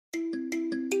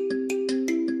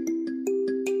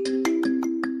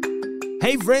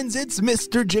Hey friends, it's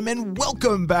Mr. Jim and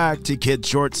welcome back to Kid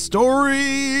Short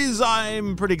Stories.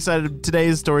 I'm pretty excited.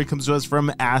 Today's story comes to us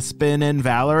from Aspen and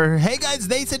Valor. Hey guys,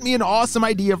 they sent me an awesome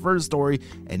idea for a story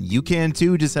and you can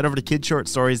too. Just head over to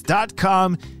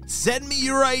kidshortstories.com, send me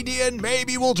your idea and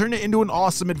maybe we'll turn it into an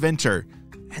awesome adventure.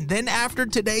 And then after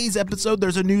today's episode,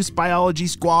 there's a new Spyology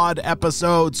Squad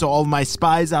episode. So all of my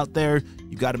spies out there,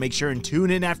 you got to make sure and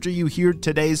tune in after you hear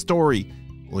today's story.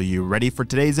 Well, you ready for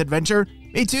today's adventure?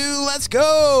 Me too, let's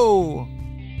go!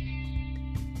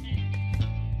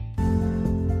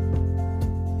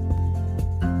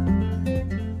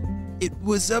 It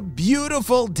was a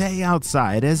beautiful day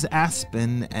outside as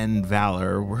Aspen and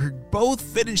Valor were both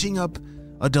finishing up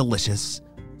a delicious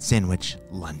sandwich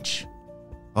lunch.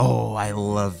 Oh, I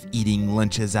love eating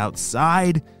lunches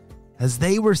outside. As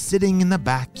they were sitting in the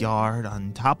backyard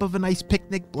on top of a nice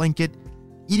picnic blanket,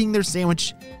 eating their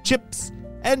sandwich, chips,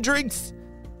 and drinks.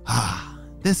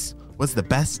 This was the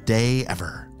best day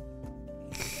ever.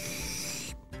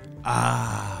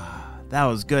 That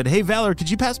was good. Hey, Valor, could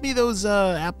you pass me those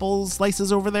apple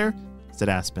slices over there? Said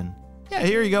Aspen. Yeah,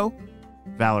 here you go.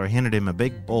 Valor handed him a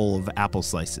big bowl of apple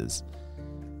slices.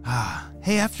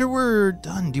 Hey, after we're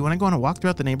done, do you want to go on a walk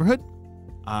throughout the neighborhood?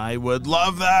 I would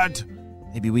love that.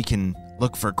 Maybe we can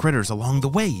look for critters along the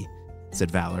way,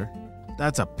 said Valor.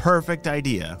 That's a perfect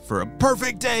idea for a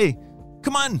perfect day.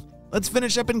 Come on, let's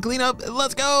finish up and clean up.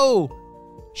 Let's go,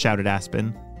 shouted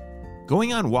Aspen.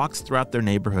 Going on walks throughout their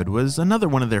neighborhood was another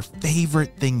one of their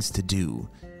favorite things to do.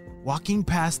 Walking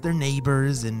past their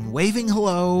neighbors and waving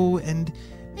hello and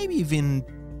maybe even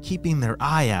keeping their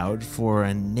eye out for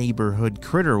a neighborhood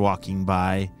critter walking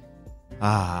by.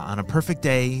 On a perfect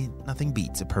day, nothing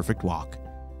beats a perfect walk.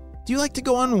 Do you like to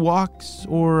go on walks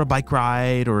or a bike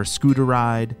ride or a scooter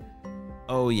ride?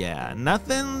 Oh yeah,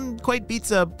 nothing quite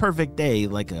beats a perfect day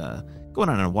like going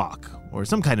on a walk or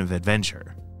some kind of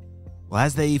adventure. Well,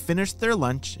 as they finished their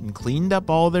lunch and cleaned up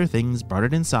all their things, brought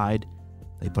it inside,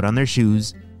 they put on their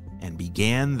shoes and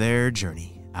began their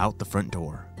journey out the front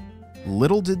door.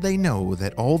 Little did they know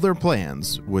that all their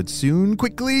plans would soon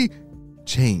quickly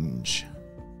change.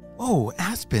 Oh,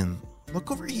 Aspen,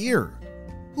 look over here.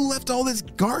 Who left all this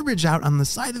garbage out on the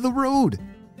side of the road?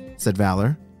 Said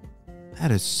Valor.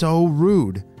 That is so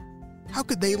rude. How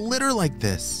could they litter like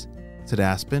this? Said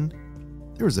Aspen.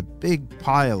 There was a big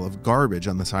pile of garbage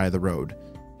on the side of the road.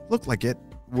 Looked like it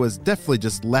was definitely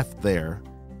just left there.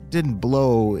 It didn't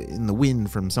blow in the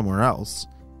wind from somewhere else.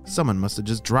 Someone must have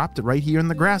just dropped it right here in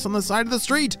the grass on the side of the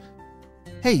street.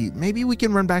 Hey, maybe we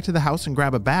can run back to the house and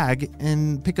grab a bag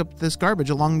and pick up this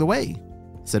garbage along the way,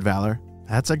 said Valor.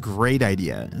 That's a great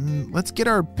idea. And let's get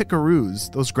our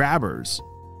pickaroos, those grabbers,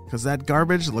 because that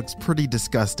garbage looks pretty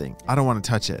disgusting. I don't want to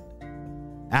touch it.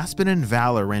 Aspen and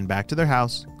Valor ran back to their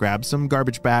house, grabbed some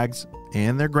garbage bags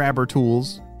and their grabber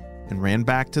tools, and ran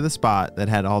back to the spot that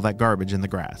had all that garbage in the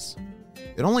grass.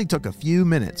 It only took a few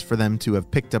minutes for them to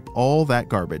have picked up all that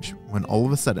garbage when all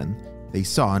of a sudden they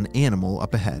saw an animal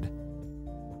up ahead.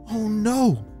 Oh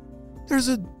no! Is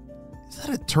that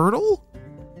a turtle?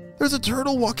 There's a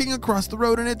turtle walking across the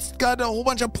road and it's got a whole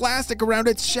bunch of plastic around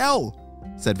its shell,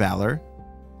 said Valor.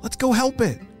 Let's go help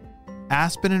it.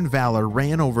 Aspen and Valor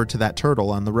ran over to that turtle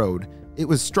on the road. It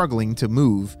was struggling to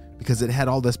move because it had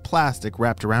all this plastic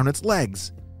wrapped around its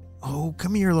legs. Oh,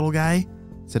 come here, little guy,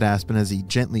 said Aspen as he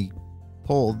gently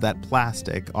pulled that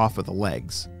plastic off of the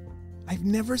legs. I've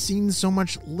never seen so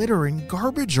much litter and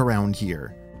garbage around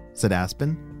here, said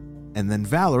Aspen. And then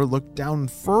Valor looked down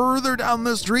further down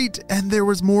the street and there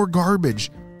was more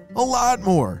garbage. A lot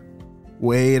more.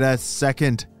 Wait a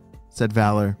second, said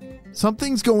Valor.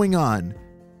 Something's going on.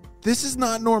 This is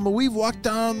not normal. We've walked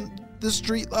down the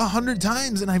street 100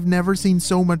 times and I've never seen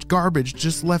so much garbage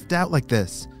just left out like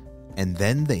this. And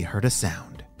then they heard a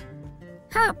sound.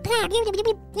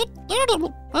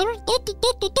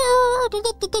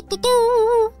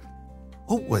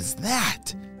 What was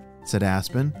that? Said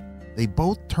Aspen. They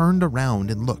both turned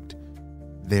around and looked.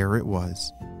 There it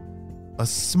was. A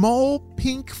small,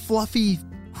 pink, fluffy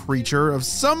creature of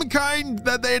some kind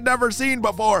that they had never seen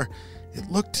before. It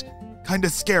looked kind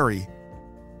of scary.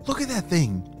 Look at that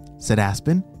thing, said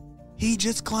Aspen. He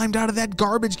just climbed out of that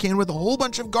garbage can with a whole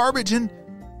bunch of garbage and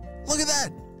look at that.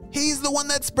 He's the one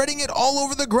that's spreading it all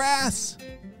over the grass.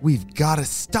 We've got to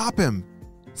stop him,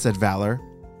 said Valor.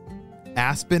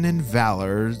 Aspen and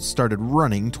Valor started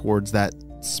running towards that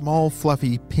small,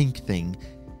 fluffy, pink thing.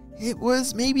 It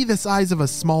was maybe the size of a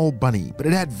small bunny, but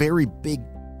it had very big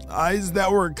eyes that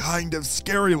were kind of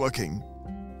scary looking.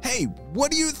 Hey,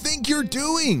 what do you think you're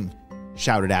doing?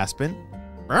 Shouted Aspen.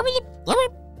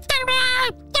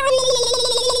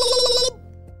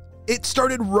 It's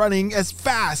started running as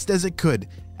fast as it could.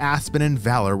 Aspen and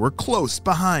Valor were close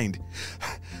behind.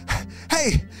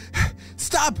 Hey,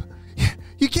 stop!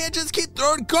 You can't just keep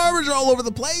throwing garbage all over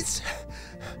the place,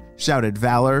 shouted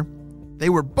Valor. They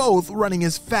were both running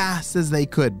as fast as they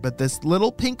could, but this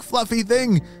little pink fluffy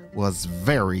thing was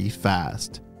very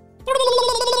fast.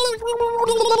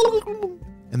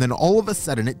 And then all of a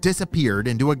sudden it disappeared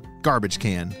into a garbage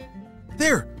can.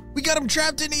 There, we got him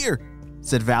trapped in here,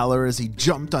 said Valor as he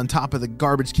jumped on top of the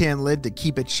garbage can lid to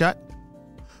keep it shut.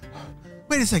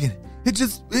 Wait a second,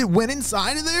 it went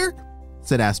inside of there,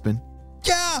 said Aspen.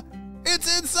 Yeah,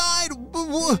 it's inside.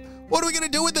 What are we gonna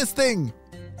do with this thing,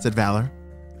 said Valor.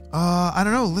 I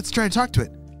don't know. Let's try to talk to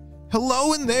it.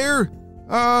 Hello in there.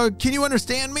 Can you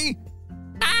understand me?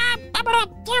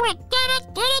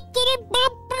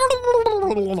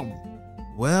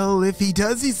 Well, if he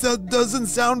does, he doesn't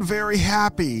sound very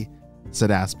happy,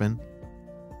 said Aspen.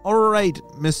 All right,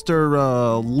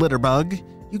 Mr. Litterbug.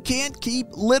 You can't keep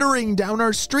littering down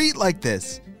our street like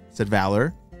this, said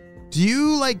Valor.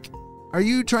 Are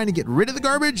you trying to get rid of the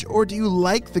garbage, or do you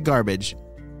like the garbage?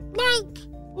 Like.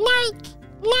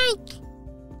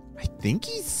 I think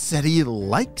he said he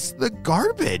likes the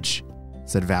garbage,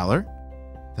 said Valor.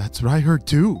 That's what I heard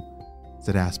too,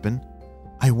 said Aspen.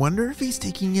 I wonder if he's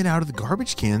taking it out of the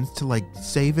garbage cans to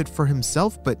save it for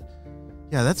himself, but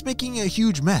yeah, that's making a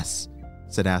huge mess,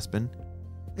 said Aspen.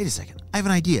 Wait a second, I have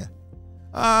an idea.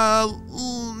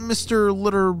 Mr.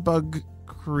 Litterbug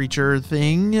creature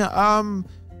thing, have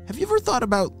you ever thought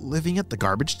about living at the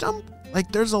garbage dump?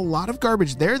 There's a lot of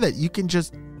garbage there that you can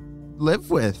just live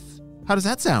with. How does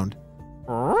that sound?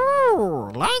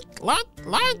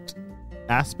 Like.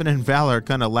 Aspen and Valor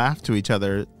kind of laughed to each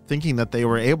other, thinking that they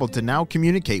were able to now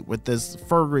communicate with this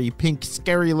furry, pink,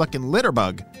 scary-looking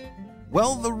litterbug.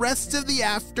 Well, the rest of the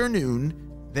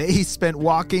afternoon, they spent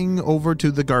walking over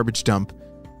to the garbage dump.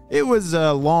 It was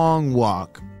a long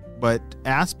walk, but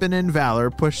Aspen and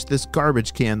Valor pushed this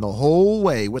garbage can the whole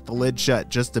way with the lid shut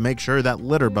just to make sure that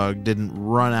litterbug didn't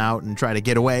run out and try to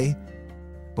get away.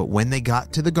 But when they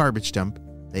got to the garbage dump,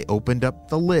 they opened up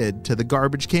the lid to the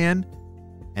garbage can,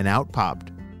 and out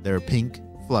popped their pink,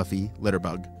 fluffy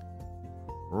litterbug.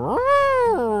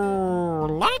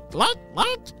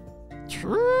 Like.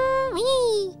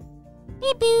 True.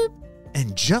 Beep, beep.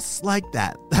 And just like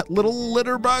that little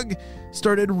litterbug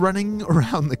started running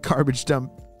around the garbage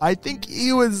dump. I think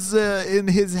he was in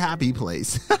his happy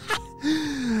place.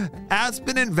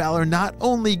 Aspen and Valor not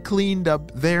only cleaned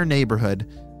up their neighborhood,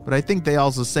 but I think they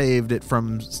also saved it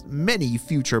from many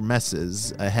future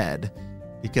messes ahead.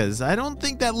 Because I don't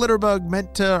think that litterbug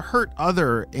meant to hurt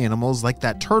other animals like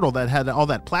that turtle that had all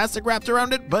that plastic wrapped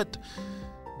around it, but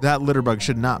that litterbug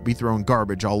should not be throwing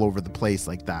garbage all over the place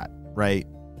like that, right?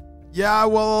 Yeah,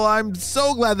 well, I'm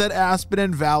so glad that Aspen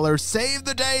and Valor saved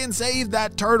the day and saved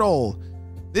that turtle.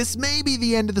 This may be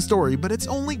the end of the story, but it's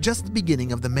only just the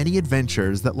beginning of the many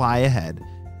adventures that lie ahead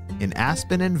in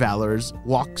Aspen and Valor's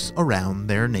walks around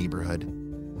their neighborhood.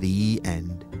 The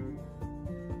end.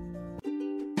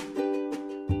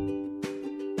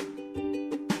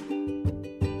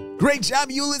 Great job,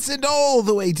 you listened all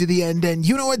the way to the end, and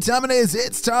you know what time it is.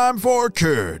 It's time for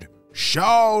Kid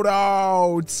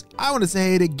Shoutouts. I want to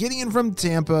say hey to Gideon from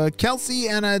Tampa, Kelsey,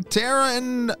 Anna, Tara,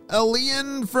 and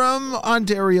Elian from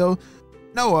Ontario,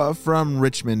 Noah from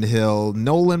Richmond Hill,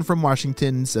 Nolan from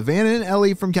Washington, Savannah and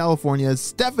Ellie from California,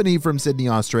 Stephanie from Sydney,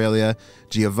 Australia,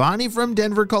 Giovanni from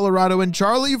Denver, Colorado, and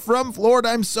Charlie from Florida.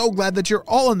 I'm so glad that you're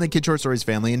all in the Kid Short Stories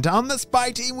family. And on the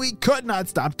Spy Team, we could not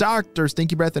stop Dr.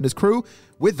 Stinky Breath and his crew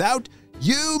without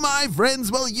you, my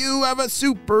friends. Well, you have a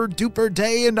super duper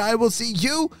day, and I will see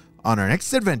you on our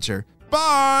next adventure.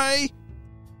 Bye!